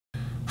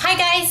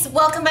guys,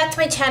 welcome back to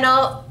my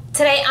channel.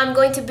 Today I'm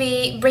going to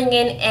be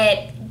bringing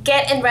a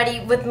get and ready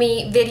with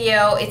me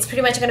video. It's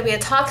pretty much going to be a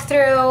talk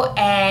through,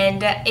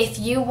 and if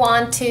you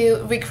want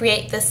to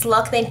recreate this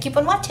look, then keep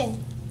on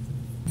watching.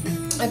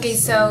 Okay,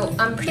 so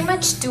I'm pretty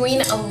much doing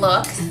a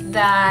look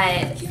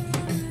that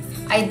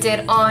I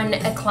did on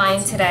a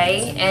client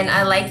today, and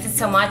I liked it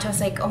so much. I was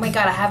like, oh my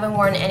god, I haven't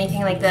worn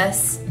anything like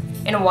this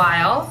in a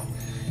while.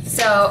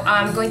 So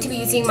I'm going to be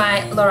using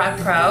my Lorac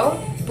Pro,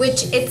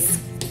 which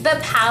it's the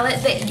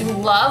palette that you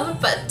love,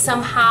 but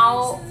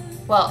somehow,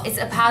 well, it's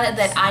a palette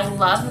that I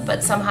love,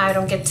 but somehow I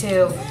don't get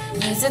to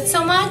use it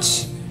so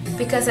much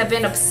because I've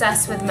been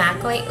obsessed with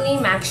MAC lately,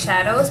 MAC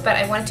shadows, but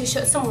I wanted to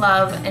show some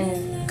love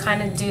and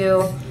kind of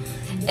do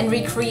and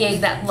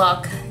recreate that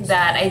look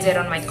that I did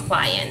on my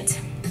client.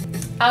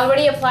 I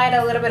already applied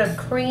a little bit of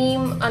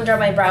cream under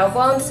my brow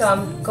bone, so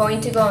I'm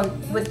going to go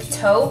with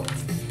taupe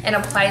and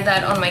apply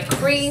that on my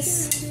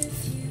crease.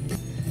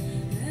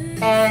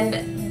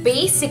 And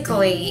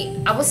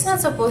basically, I was not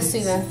supposed to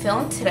even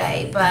film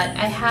today, but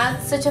I had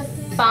such a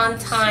fun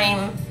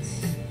time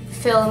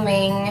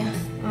filming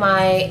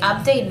my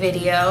update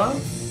video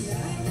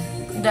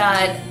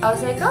that I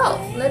was like, oh,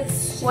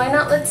 why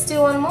not let's do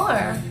one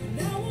more.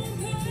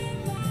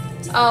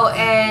 Oh,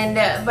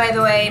 and by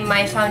the way,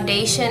 my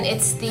foundation,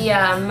 it's the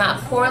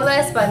Matte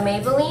Poreless by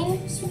Maybelline.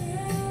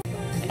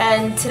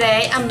 And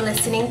today I'm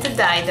listening to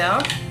Dido.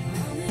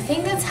 I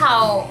think that's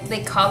how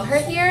they call her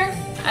here.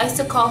 I used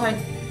to call her,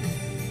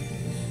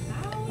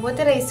 what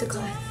did I used to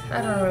call her?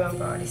 I don't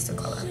remember what I used to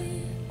call her.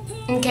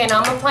 Okay,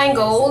 now I'm applying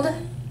gold,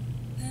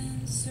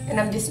 and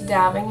I'm just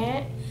dabbing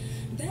it.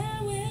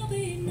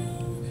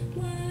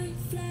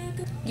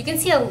 You can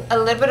see a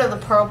little bit of the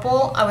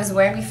purple I was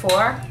wearing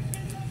before.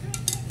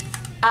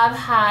 I've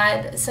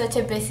had such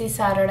a busy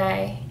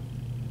Saturday.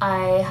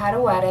 I had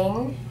a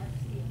wedding,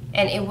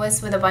 and it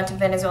was with a bunch of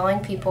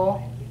Venezuelan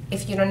people.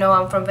 If you don't know,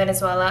 I'm from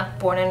Venezuela,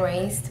 born and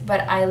raised,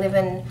 but I live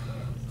in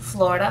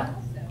Florida.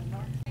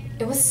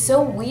 It was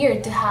so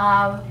weird to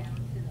have,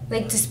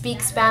 like, to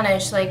speak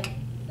Spanish, like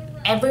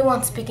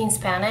everyone speaking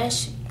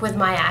Spanish with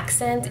my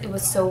accent. It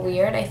was so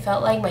weird. I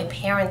felt like my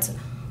parents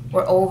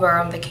were over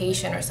on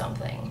vacation or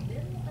something.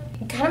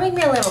 It kind of made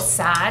me a little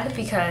sad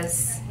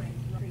because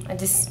I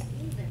just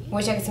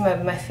wish I could see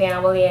my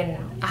family,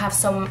 and I have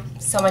so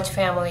much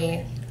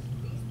family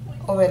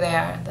over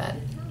there that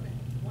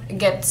it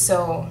gets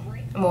so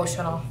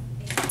emotional.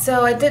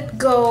 So I did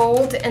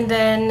gold, and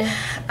then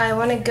I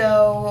want to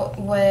go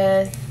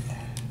with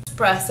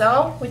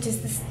espresso, which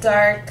is this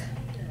dark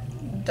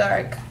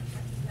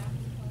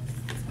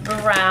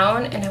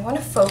brown, and I want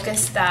to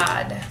focus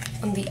that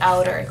on the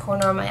outer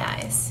corner of my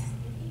eyes.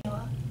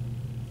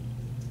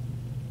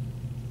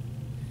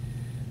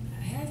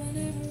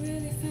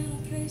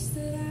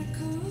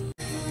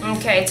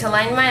 Okay, to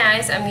line my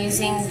eyes, I'm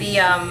using the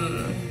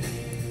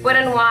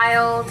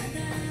WetnWild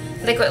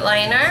liquid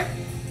liner.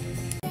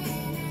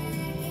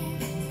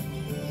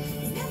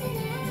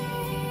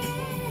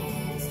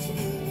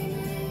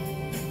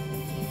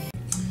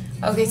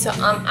 Okay, so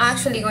I'm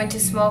actually going to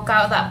smoke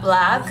out that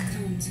black.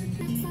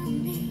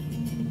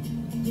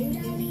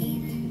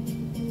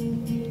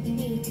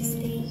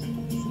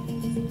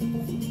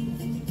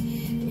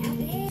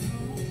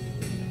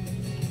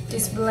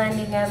 Just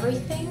blending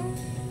everything.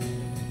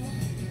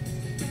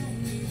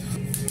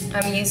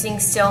 I'm using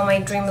still my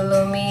Dream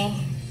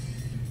Lumi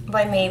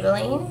by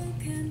Maybelline.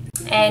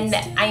 And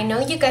I know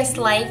you guys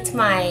liked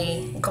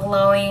my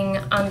glowing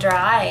under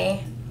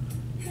eye.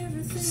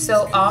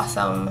 So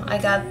awesome. I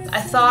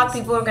thought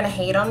people were gonna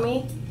hate on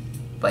me,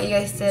 but you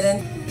guys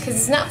didn't, because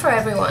it's not for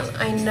everyone.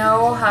 I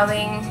know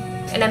having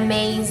an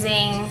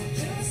amazing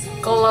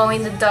glow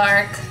in the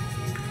dark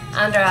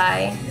under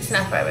eye, it's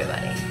not for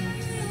everybody.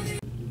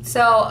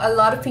 So a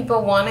lot of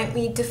people wanted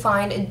me to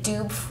find a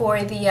dupe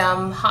for the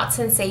Hot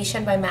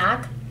Sensation by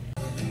MAC,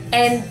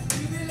 and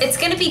it's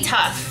gonna be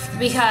tough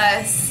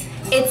because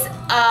it's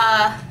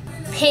a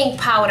pink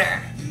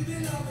powder,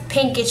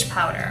 pinkish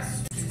powder.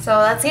 So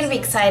that's gonna be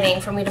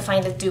exciting for me to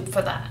find a dupe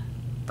for that,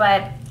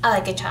 but I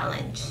like a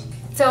challenge.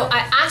 So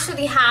I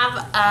actually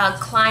have a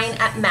client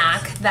at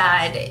MAC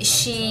that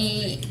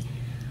she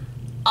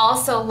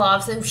also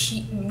loves,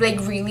 she like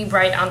really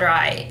bright under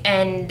eye,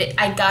 and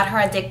I got her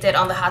addicted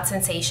on the Hot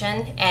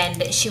Sensation,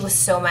 and she was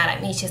so mad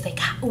at me. She's like,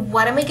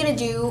 what am I gonna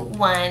do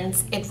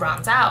once it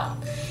runs out?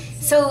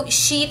 So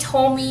she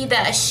told me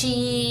that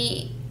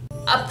she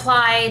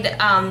applied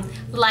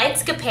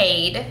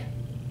Lightscapade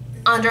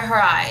under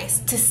her eyes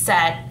to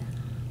set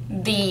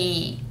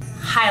the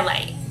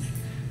highlight,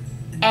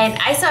 and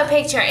I saw a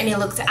picture and it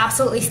looks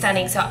absolutely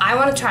stunning, so I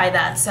want to try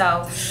that.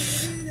 So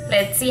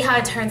let's see how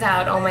it turns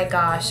out. Oh my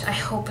gosh, I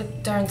hope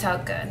it turns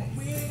out good.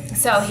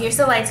 So here's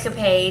the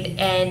Lightscapade,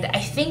 and I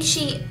think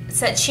she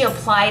said she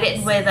applied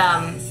it with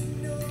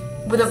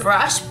a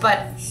brush,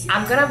 but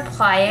I'm gonna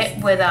apply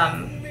it with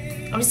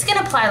I'm just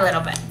gonna apply a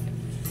little bit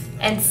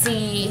and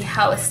see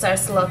how it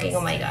starts looking.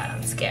 Oh my god,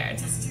 I'm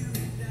scared.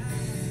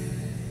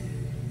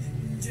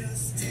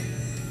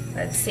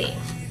 Let's see.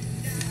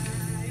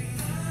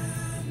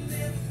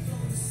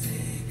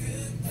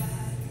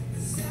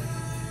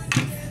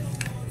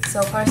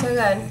 So far so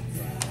good.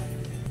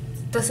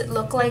 Does it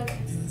look like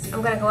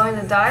I'm gonna glow in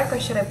the dark, or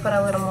should I put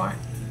a little more?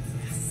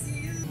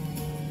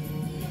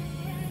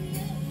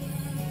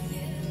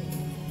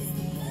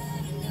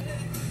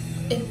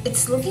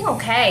 It's looking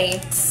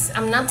okay.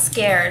 I'm not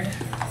scared.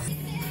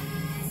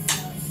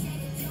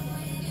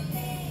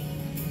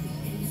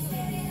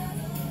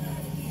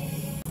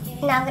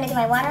 Now I'm gonna do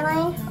my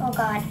waterline. Oh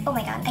god. Oh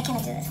my god. I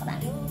cannot do this. Hold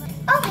on.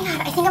 Oh my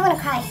god. I think I'm gonna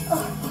cry.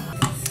 Oh.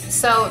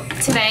 So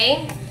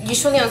today,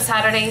 usually on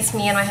Saturdays,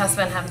 me and my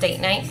husband have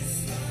date night.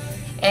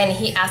 And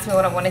he asked me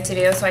what I wanted to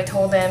do. So I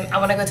told him I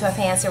want to go to a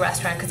fancy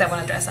restaurant because I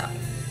want to dress up.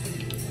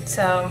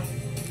 So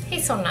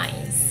he's so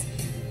nice.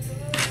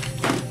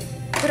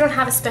 We don't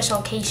have a special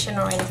occasion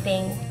or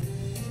anything.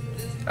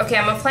 Okay,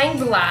 I'm applying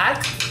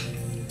black.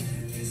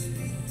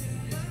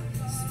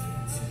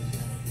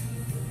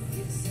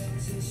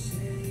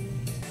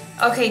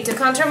 Okay, to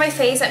contour my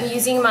face, I'm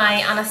using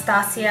my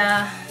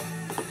Anastasia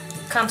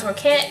Contour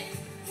Kit,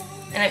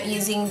 and I'm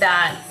using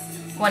that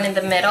one in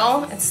the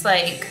middle. It's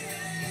like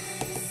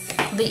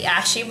the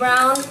ashy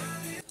brown.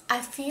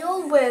 I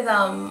feel with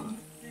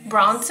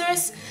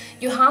bronzers,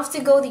 you have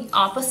to go the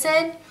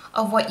opposite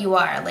of what you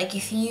are. Like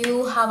if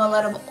you have a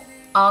lot of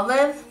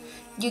olive,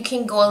 you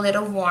can go a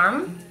little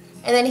warm,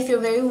 and then if you're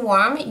very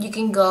warm, you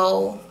can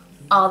go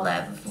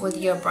olive with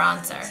your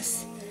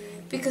bronzers,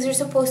 because you're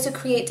supposed to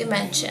create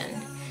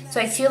dimension. So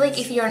I feel like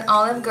if you're an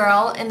olive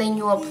girl and then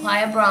you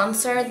apply a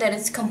bronzer that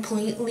is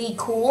completely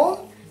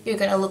cool, you're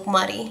gonna look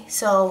muddy.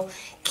 So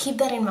keep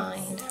that in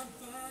mind.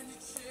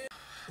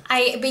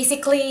 I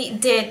basically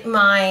did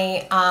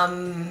my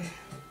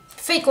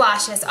fake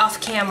lashes off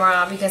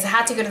camera because I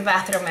had to go to the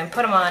bathroom and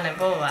put them on and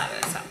blah blah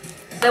blah. So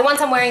the ones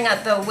I'm wearing are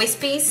the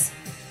Wispies,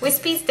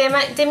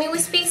 Demi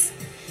Wispies.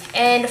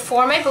 And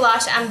for my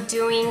blush, I'm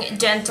doing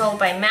Gentle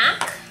by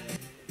MAC.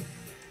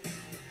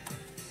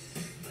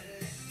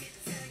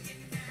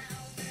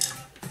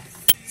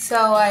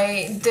 So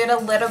I did a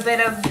little bit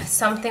of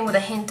something with a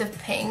hint of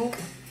pink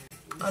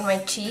on my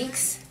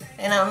cheeks,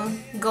 and I'm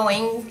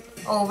going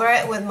over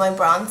it with my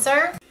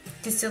bronzer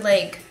just to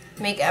like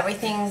make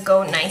everything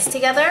go nice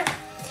together.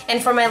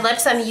 And for my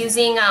lips, I'm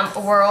using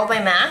Whirl by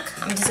MAC.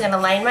 I'm just gonna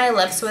line my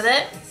lips with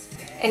it.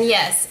 And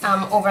yes,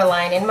 I'm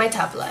overlining my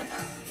top lip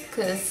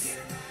because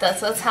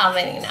that's what's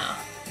happening now.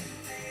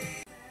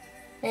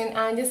 And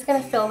I'm just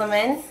gonna fill them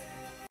in.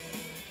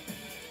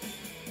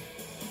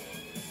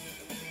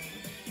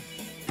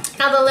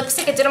 Now the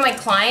lipstick I did on my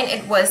client,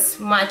 it was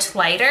much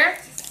lighter,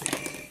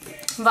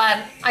 but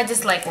I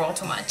just like Whirl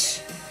too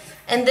much.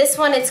 And this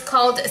one, it's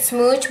called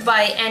Smooch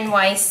by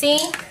NYC.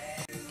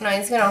 Now I'm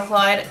just gonna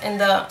apply it in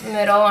the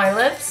middle of my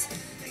lips.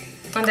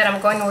 And then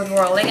I'm going with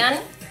Whirl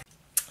again.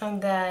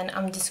 And then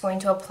I'm just going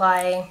to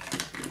apply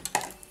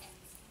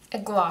a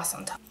gloss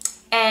on top.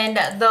 And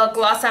the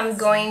gloss I'm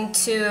going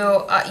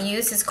to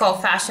use is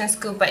called Fashion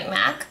Scoop by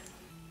MAC.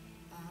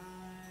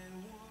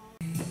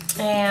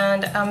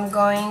 And I'm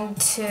going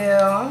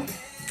to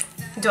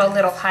do a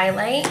little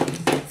highlight,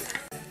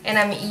 and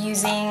I'm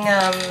using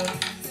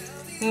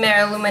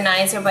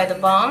Manizer by the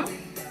Balm,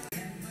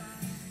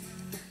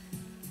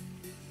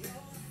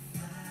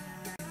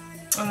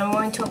 and I'm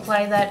going to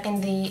apply that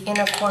in the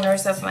inner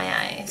corners of my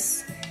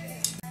eyes.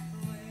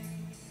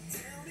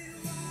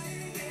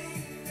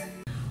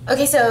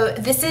 Okay, so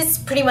this is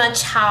pretty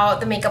much how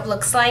the makeup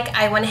looks like.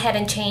 I went ahead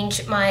and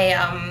changed my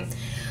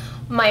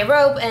my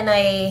robe, and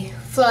I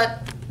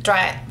flat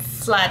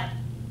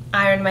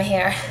iron my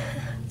hair.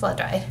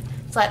 Flat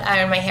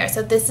iron my hair.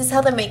 So this is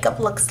how the makeup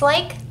looks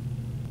like.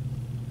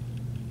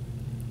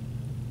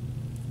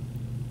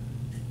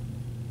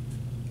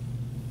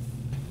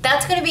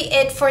 That's gonna be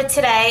it for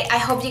today. I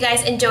hope you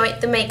guys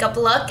enjoyed the makeup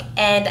look,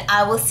 and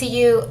I will see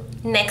you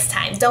next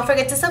time. Don't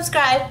forget to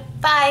subscribe.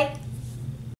 Bye!